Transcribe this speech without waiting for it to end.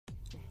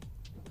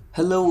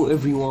Hello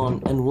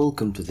everyone and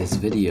welcome to this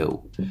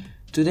video.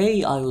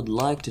 Today I would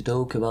like to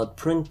talk about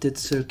printed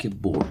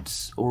circuit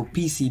boards, or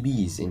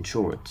PCBs in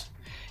short.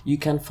 You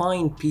can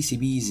find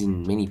PCBs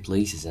in many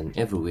places and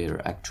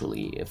everywhere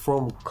actually,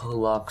 from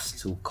clocks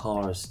to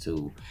cars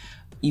to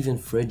even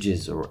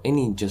fridges, or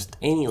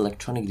any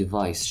electronic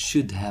device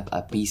should have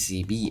a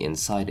PCB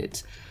inside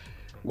it.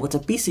 What a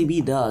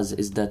PCB does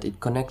is that it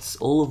connects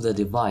all of the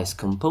device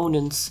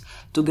components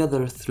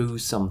together through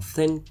some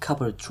thin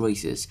copper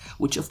traces,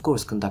 which of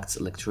course conducts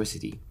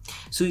electricity.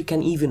 So you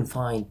can even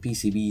find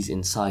PCBs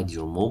inside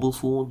your mobile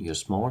phone, your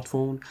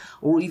smartphone,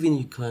 or even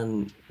you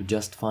can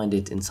just find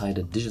it inside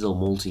a digital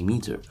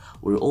multimeter,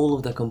 where all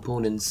of the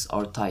components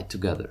are tied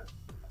together.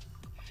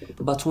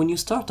 But when you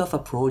start off a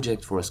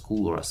project for a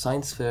school or a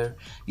science fair,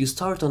 you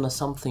start on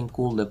something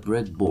called a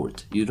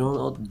breadboard. You do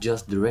not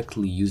just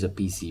directly use a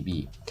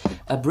PCB.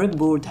 A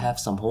breadboard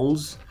has some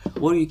holes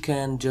where you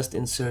can just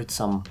insert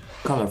some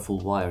colorful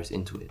wires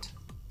into it.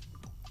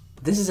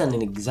 This is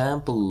an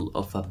example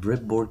of a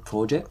breadboard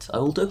project. I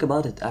will talk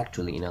about it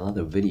actually in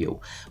another video,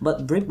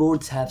 but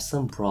breadboards have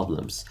some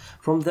problems.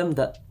 From them,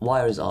 the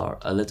wires are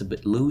a little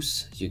bit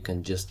loose, you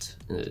can just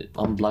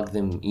unplug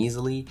them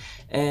easily,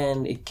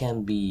 and it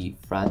can be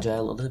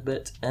fragile a little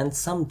bit, and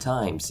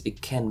sometimes it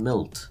can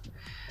melt.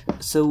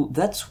 So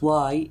that's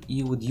why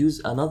you would use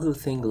another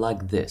thing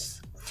like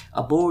this,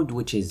 a board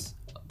which is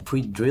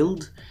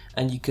pre-drilled,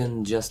 and you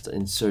can just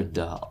insert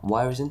the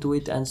wires into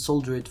it and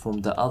solder it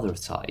from the other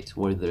side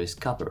where there is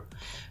copper.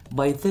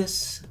 By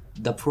this,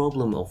 the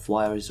problem of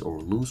wires or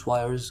loose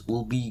wires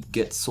will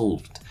get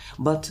solved.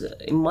 But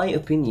in my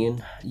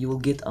opinion, you will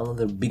get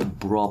another big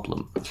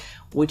problem,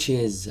 which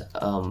is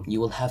you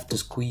will have to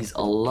squeeze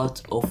a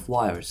lot of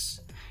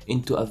wires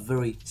into a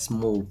very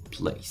small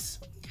place.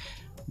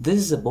 This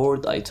is a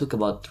board I took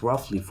about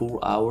roughly 4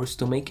 hours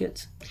to make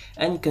it,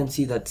 and you can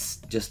see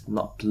that's just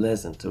not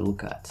pleasant to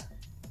look at.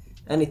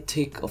 And it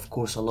takes, of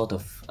course, a lot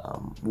of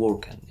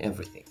work and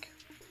everything.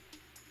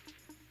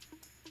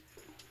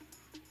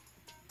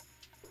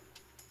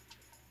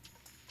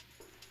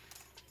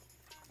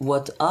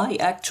 What I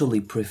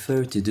actually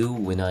prefer to do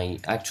when I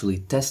actually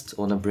test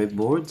on a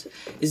breadboard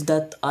is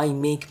that I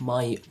make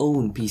my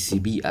own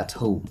PCB at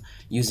home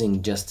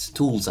using just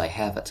tools I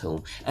have at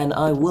home, and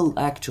I will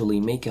actually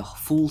make a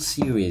full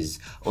series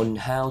on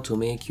how to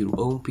make your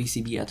own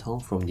PCB at home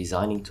from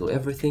designing to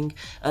everything,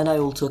 and I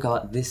will talk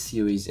about this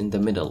series in the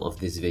middle of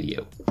this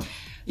video.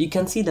 You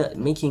can see that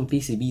making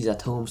PCBs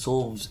at home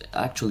solves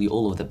actually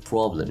all of the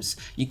problems.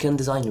 You can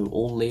design your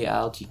own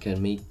layout, you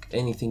can make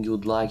anything you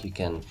would like, you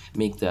can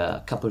make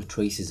the copper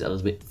traces a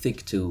little bit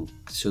thick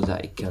so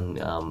that it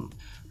can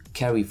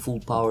carry full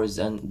powers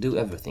and do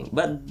everything.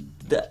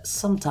 But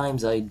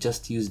sometimes I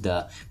just use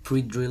the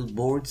pre-drilled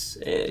boards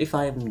if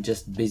I'm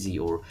just busy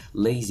or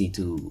lazy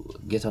to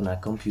get on a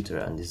computer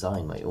and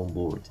design my own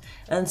board.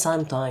 And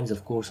sometimes,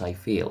 of course, I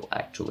fail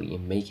actually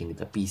in making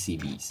the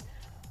PCBs.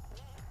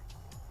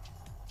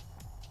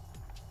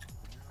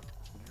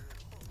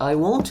 I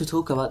want to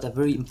talk about a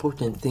very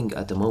important thing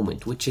at the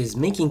moment, which is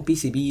making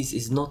PCBs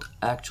is not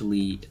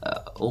actually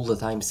all the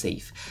time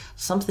safe.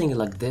 Something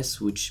like this,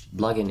 which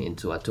plugging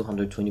into a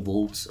 220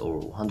 volts or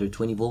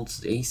 120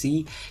 volts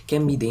AC,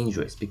 can be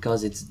dangerous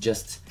because it's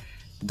just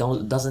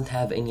doesn't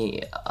have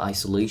any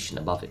isolation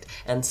above it,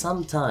 and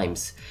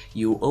sometimes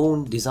your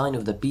own design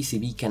of the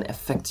PCB can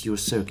affect your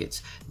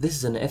circuits. This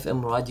is an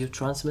FM radio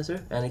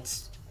transmitter, and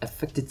it's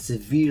affected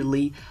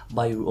severely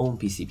by your own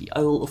PCB.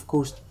 I will of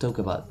course talk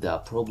about the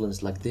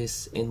problems like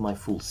this in my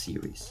full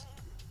series.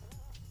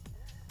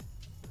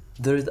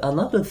 There's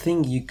another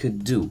thing you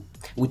could do,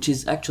 which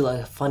is actually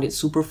I find it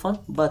super fun,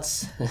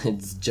 but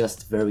it's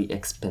just very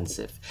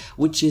expensive,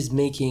 which is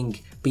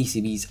making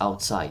PCBs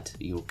outside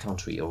your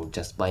country or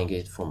just buying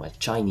it from a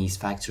Chinese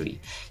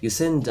factory. You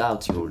send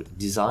out your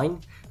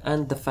design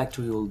and the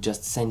factory will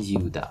just send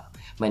you the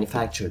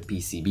manufactured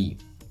PCB.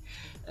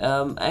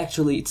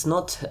 Actually, it's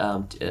not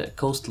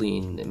costly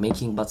in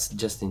making, but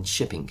just in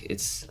shipping.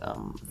 It's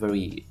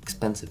very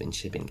expensive in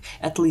shipping,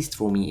 at least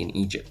for me in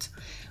Egypt.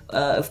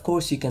 Of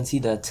course, you can see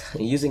that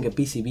using a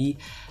PCB,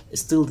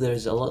 still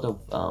there's a lot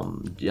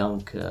of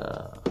junk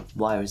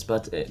wires,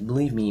 but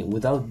believe me,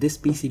 without this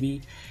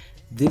PCB,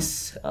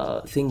 this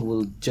thing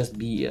will just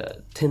be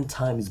 10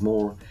 times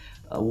more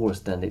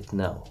worse than it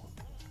now.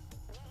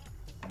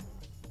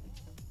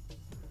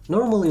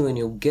 Normally, when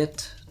you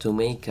get to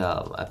make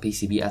a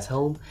PCB at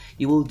home,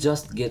 you will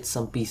just get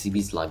some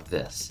PCBs like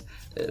this.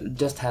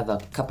 Just have a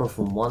copper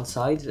from one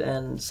side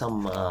and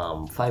some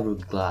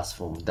fiberglass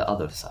from the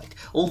other side.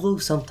 Although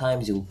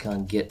sometimes you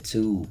can get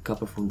two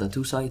copper from the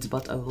two sides,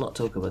 but I will not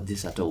talk about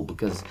this at all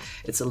because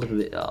it's a little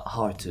bit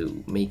hard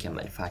to make and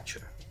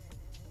manufacture.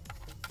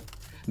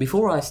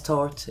 Before I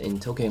start in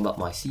talking about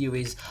my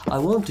series, I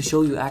want to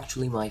show you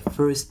actually my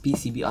first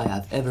PCB I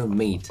have ever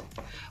made.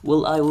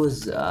 Well, I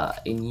was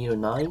in year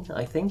 9,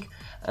 I think,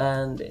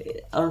 and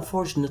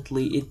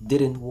unfortunately it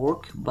didn't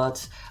work,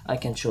 but I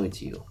can show it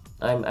to you.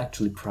 I'm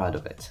actually proud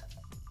of it.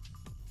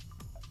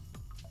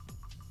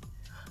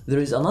 There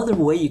is another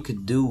way you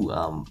could do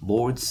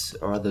boards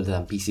rather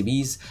than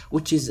PCBs,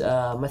 which is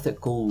a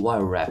method called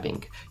wire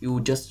wrapping. You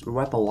just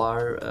wrap a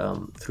wire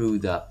through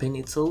the pin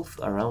itself,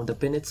 around the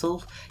pin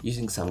itself,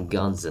 using some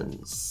guns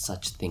and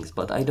such things,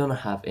 but I don't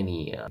have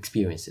any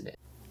experience in it.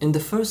 In the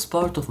first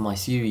part of my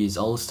series,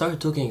 I'll start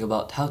talking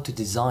about how to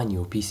design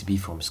your PCB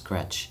from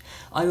scratch.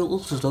 I will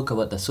also talk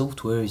about the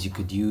softwares you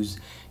could use,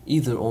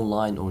 either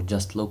online or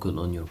just local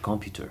on your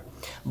computer.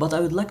 But I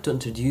would like to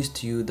introduce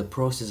to you the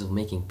process of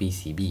making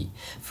PCB.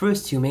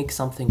 First, you make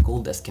something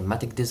called a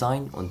schematic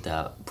design on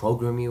the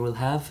program you will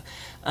have,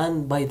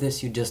 and by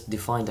this you just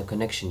define the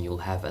connection you'll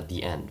have at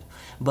the end.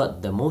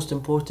 But the most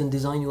important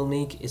design you'll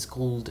make is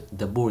called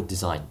the board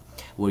design,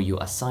 where you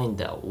assign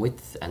the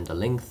width and the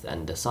length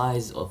and the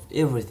size of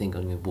everything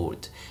on your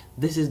board.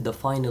 This is the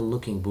final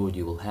looking board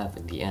you will have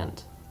at the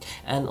end.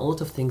 And a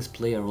lot of things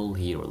play a role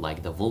here,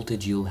 like the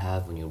voltage you'll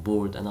have on your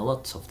board and a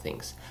lot of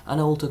things.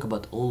 And I will talk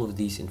about all of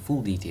these in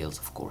full details,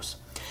 of course.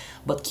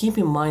 But keep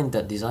in mind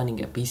that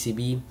designing a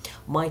PCB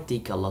might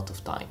take a lot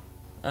of time.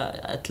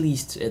 At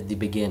least at the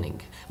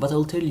beginning. But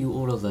I'll tell you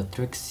all of the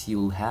tricks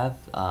you'll have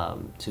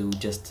to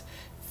just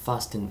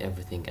fasten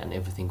everything, and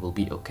everything will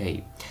be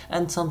okay.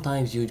 And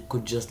sometimes you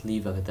could just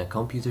leave the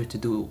computer to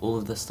do all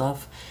of the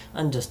stuff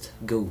and just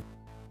go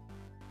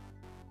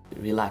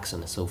relax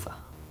on the sofa.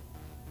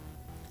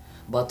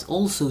 But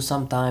also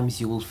sometimes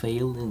you will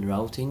fail in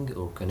routing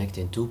or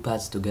connecting two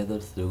pads together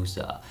through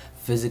the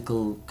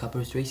physical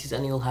copper traces,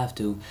 and you'll have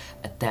to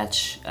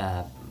attach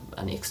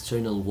an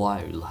external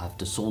wire you'll have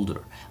to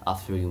solder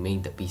after you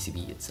make the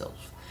PCB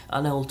itself.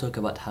 And I will talk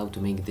about how to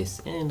make this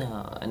in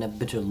a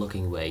better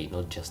looking way,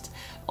 not just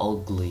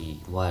ugly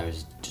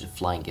wires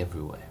flying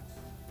everywhere.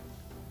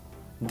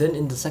 Then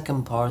in the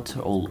second part,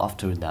 or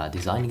after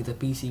designing the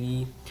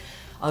PCB,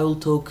 I will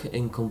talk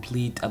in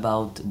complete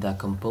about the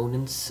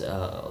components,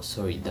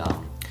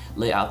 the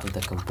layout of the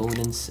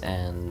components,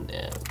 and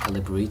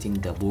calibrating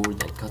the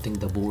board and cutting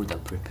the board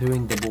and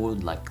preparing the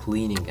board, like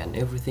cleaning and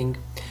everything.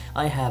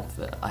 I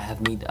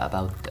have made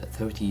about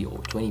 30 or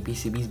 20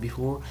 PCBs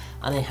before,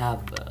 and I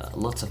have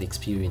lots of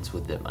experience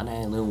with them, and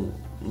I know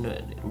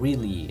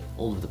really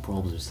all of the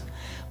problems.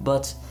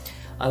 But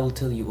I will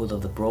tell you all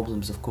of the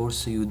problems, of course,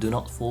 so you do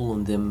not fall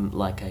on them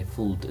like I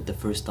fooled the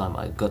first time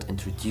I got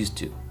introduced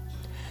to.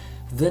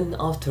 Then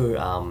after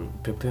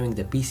preparing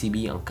the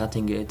PCB and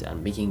cutting it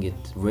and making it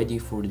ready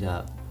for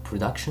the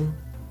production,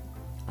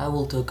 I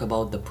will talk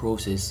about the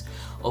process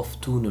of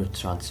toner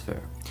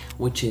transfer,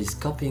 which is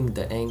copying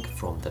the ink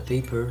from the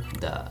paper,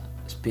 the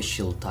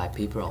special type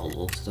paper I'll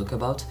also talk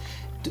about,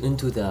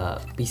 into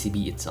the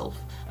PCB itself.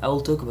 I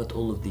will talk about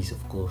all of these,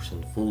 of course,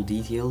 in full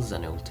details,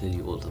 and I will tell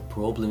you all the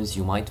problems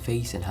you might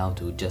face and how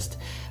to just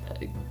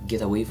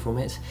get away from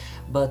it.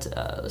 But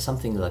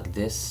something like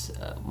this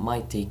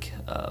might take,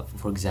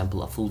 for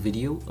example, a full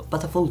video,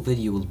 but a full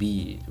video will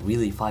be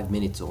really 5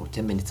 minutes or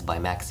 10 minutes by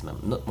maximum,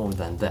 not more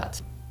than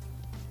that.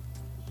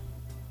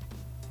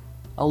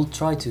 I'll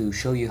try to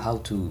show you how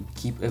to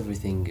keep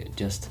everything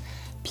just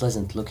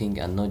pleasant looking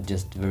and not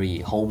just very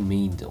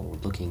homemade or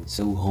looking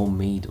so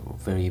homemade or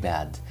very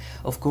bad.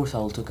 Of course,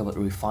 I'll talk about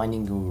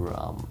refining your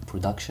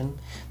production,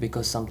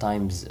 because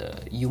sometimes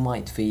you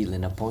might fail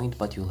in a point,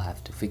 but you'll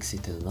have to fix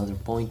it at another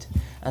point,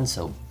 and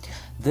so.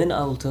 Then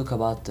I'll talk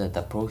about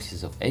the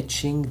process of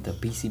etching the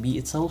PCB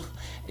itself.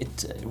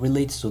 It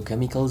relates to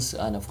chemicals,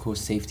 and of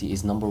course safety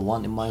is number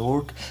one in my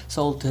work,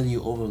 so I'll tell you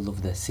all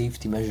of the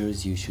safety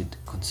measures you should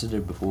consider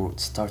before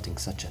starting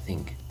such a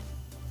thing.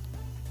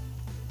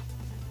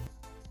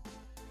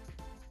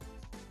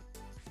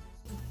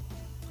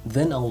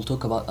 Then I will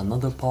talk about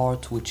another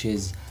part, which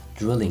is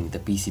drilling the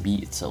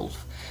PCB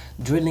itself.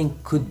 Drilling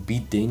could be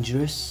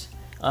dangerous,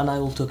 and I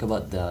will talk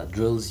about the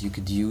drills you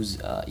could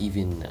use,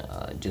 even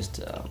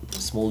just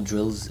small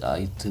drills.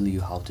 I'll tell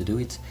you how to do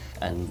it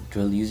and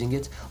drill using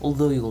it,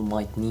 although you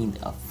might need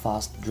a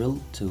fast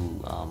drill to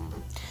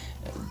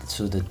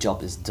so the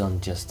job is done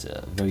just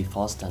very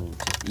fast and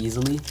just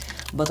easily.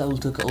 But I will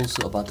talk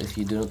also about if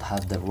you do not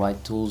have the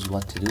right tools,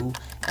 what to do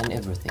and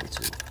everything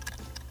too.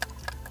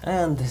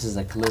 And this is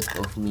a clip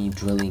of me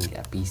drilling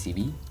a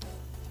PCB.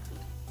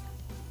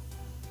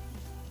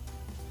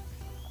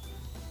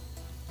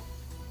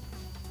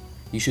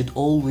 You should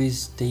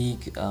always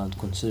take and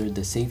consider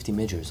the safety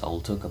measures I will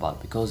talk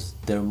about, because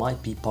there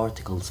might be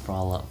particles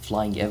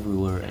flying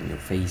everywhere in your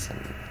face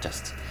and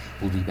just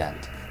will be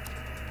bad.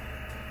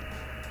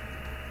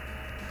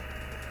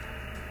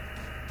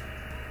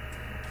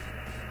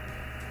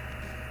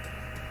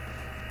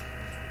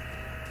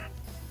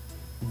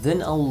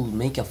 Then I'll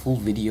make a full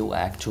video,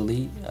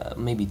 actually,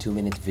 maybe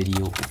 2-minute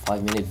video or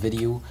 5-minute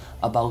video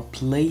about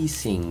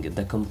placing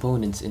the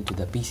components into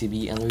the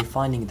PCB and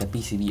refining the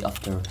PCB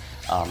after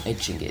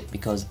etching it,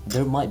 because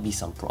there might be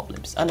some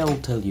problems, and I will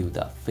tell you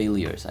the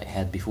failures I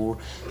had before,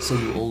 so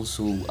you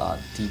also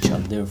teach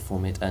and learn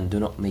from it and do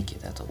not make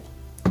it at all.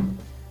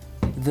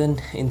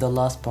 Then in the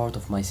last part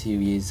of my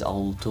series,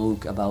 I'll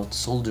talk about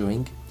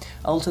soldering.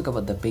 I'll talk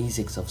about the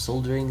basics of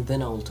soldering,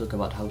 then I'll talk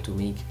about how to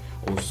make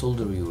or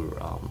solder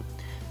your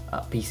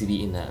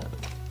PCB in a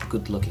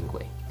good looking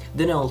way.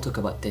 Then I'll talk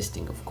about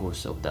testing, of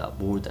course, of the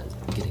board and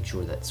getting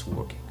sure that it's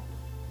working.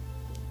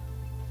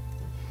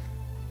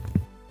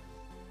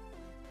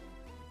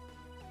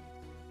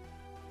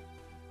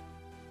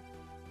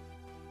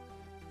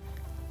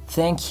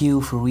 Thank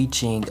you for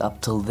reaching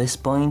up till this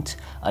point.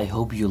 I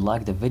hope you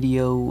liked the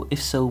video. If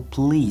so,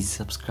 please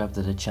subscribe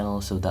to the channel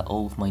so that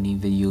all of my new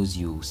videos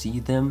you see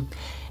them.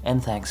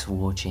 And thanks for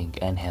watching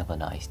and have a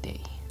nice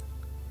day.